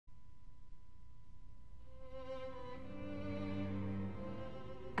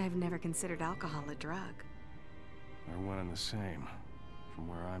I've never considered alcohol a drug. They're one and the same, from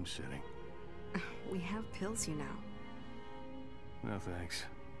where I'm sitting. We have pills, you know. No thanks.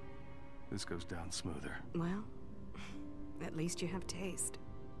 This goes down smoother. Well, at least you have taste.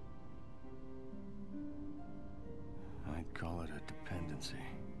 I'd call it a dependency.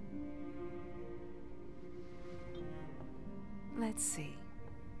 Let's see.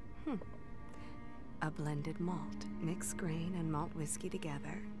 A blended malt. Mix grain and malt whiskey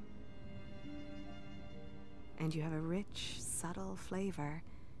together. And you have a rich, subtle flavor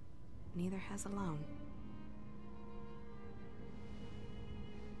neither has alone.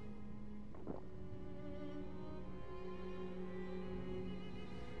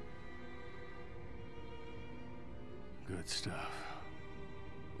 Good stuff.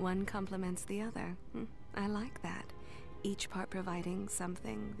 One complements the other. I like that. Each part providing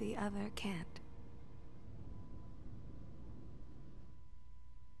something the other can't.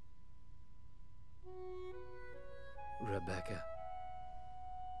 Rebecca,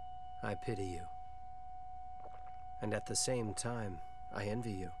 I pity you. And at the same time, I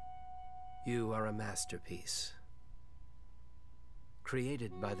envy you. You are a masterpiece,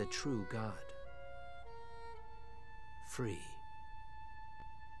 created by the true God. Free,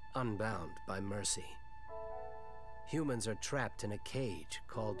 unbound by mercy. Humans are trapped in a cage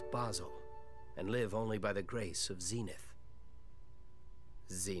called Basel and live only by the grace of Zenith.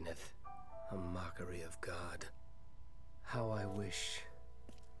 Zenith, a mockery of God. How I wish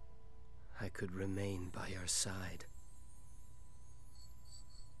I could remain by your side.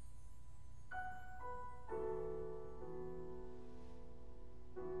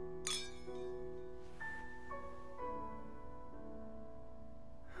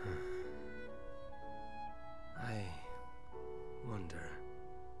 I wonder,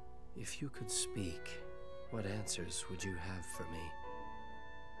 if you could speak, what answers would you have for me?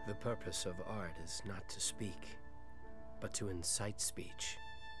 The purpose of art is not to speak, but to incite speech.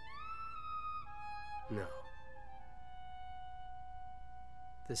 No.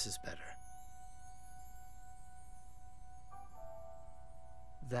 This is better.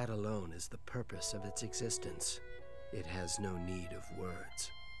 That alone is the purpose of its existence. It has no need of words.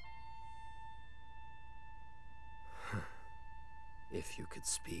 If you could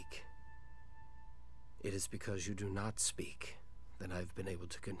speak. It is because you do not speak that I've been able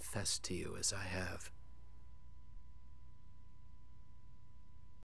to confess to you as I have.